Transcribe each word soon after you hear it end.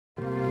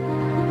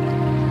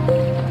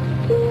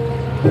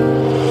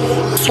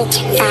Sweet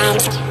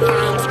vibes.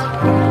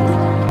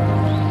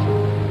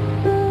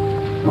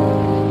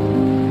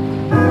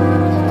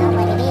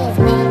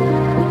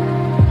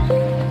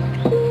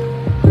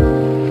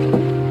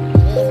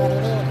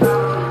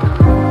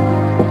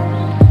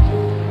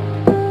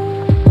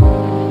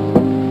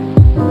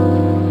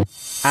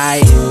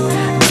 I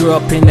grew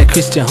up in a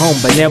Christian home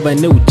but never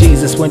knew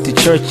Jesus. Went to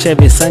church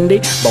every Sunday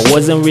but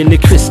wasn't really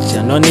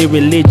Christian, only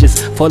religious.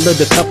 Followed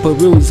a couple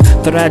rules,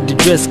 thought I'd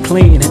dress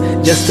clean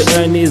just to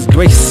earn His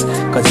grace,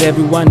 cause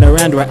everyone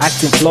around were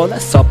acting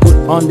flawless. So I put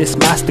on this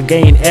mask to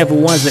gain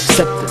everyone's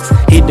acceptance.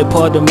 Hid the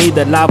part of me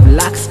that love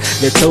lacks.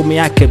 They told me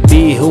I could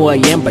be who I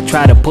am but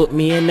try to put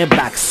me in the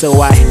box.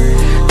 So I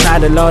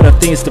tried a lot of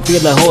things to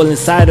fill a hole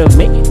inside of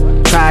me.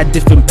 Tried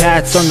different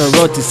paths on the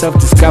road to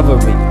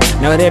self-discovery.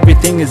 Not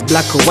everything is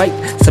black or white,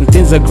 some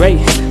things are grey.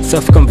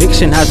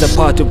 Self-conviction has a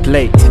part to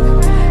play.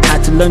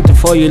 Had to learn to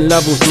fall in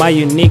love with my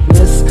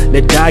uniqueness.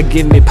 Let God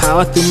give me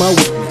power through my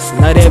weakness.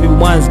 Not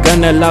everyone's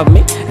gonna love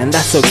me, and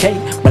that's okay,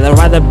 but I'd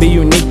rather be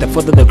unique than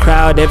follow the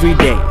crowd every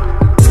day.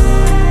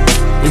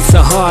 It's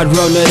a hard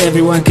road, not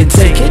everyone can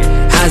take it.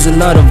 Has a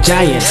lot of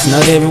giants,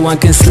 not everyone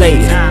can slay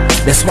it.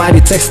 That's why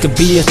it takes to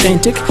be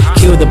authentic.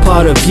 Kill the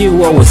part of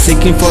you always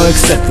seeking for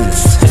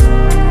acceptance.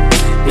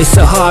 It's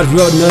a hard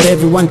road, not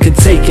everyone can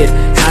take it.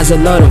 Has a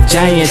lot of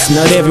giants,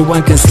 not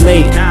everyone can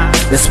slay it.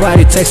 That's why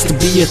it takes to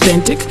be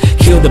authentic.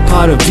 Kill the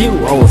part of you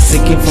always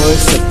seeking for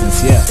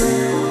acceptance. Yeah,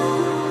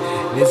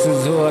 this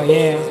is who I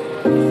am.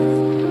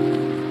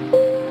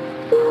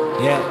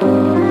 Yeah.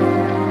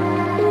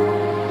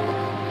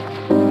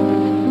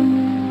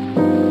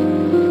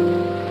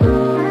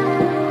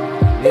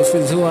 This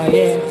is who I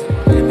am.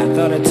 I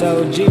thought I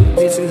told you,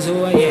 this is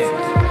who I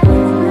am.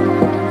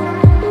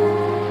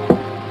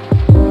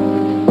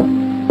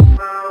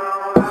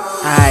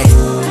 I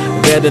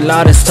read a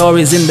lot of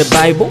stories in the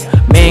Bible.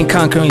 Men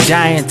conquering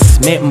giants,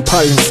 men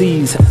parting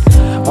seas.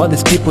 All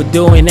these people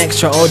doing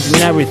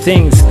extraordinary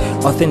things.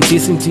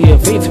 Authenticity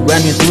of faith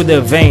running through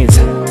their veins.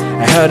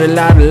 I heard a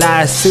lot of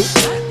lies too.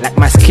 Like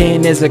my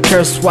skin is a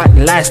curse, what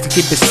lies to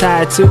keep us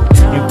tied to?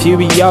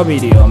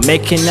 Inferiority or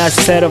making us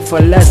settle for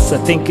less, or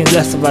thinking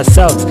less of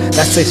ourselves.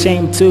 That's a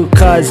shame too,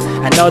 cause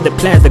I know the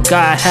plans that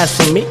God has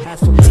for me.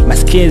 My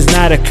skin's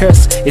not a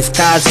curse, it's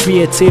God's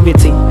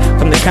creativity.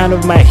 From the crown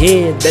of my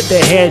head, let the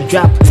hair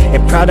drop. A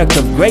product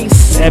of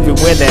grace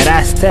everywhere that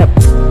I step.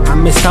 I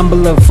may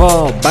stumble and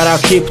fall, but I'll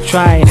keep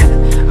trying.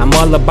 I'm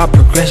all about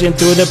progression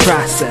through the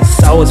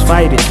process. Always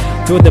fighting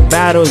through the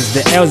battles,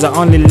 the L's are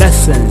only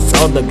lessons.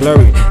 All the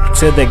glory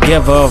to the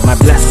giver of my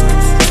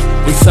blessings.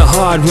 It's a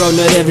hard road,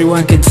 not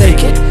everyone can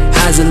take it.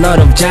 Has a lot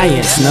of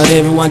giants, not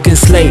everyone can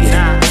slay it.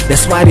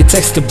 That's why it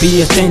takes to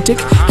be authentic.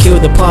 Kill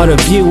the part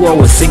of you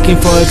always seeking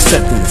for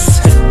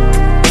acceptance.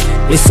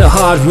 It's a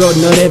hard road,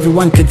 not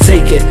everyone can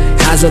take it.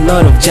 Has a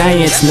lot of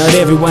giants, not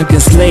everyone can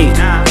slay it.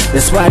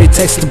 That's why it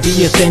takes to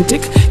be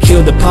authentic.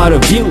 Kill the part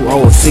of you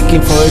always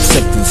seeking for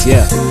acceptance.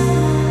 Yeah. It's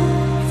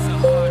a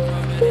hard road,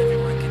 not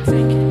everyone can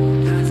take it.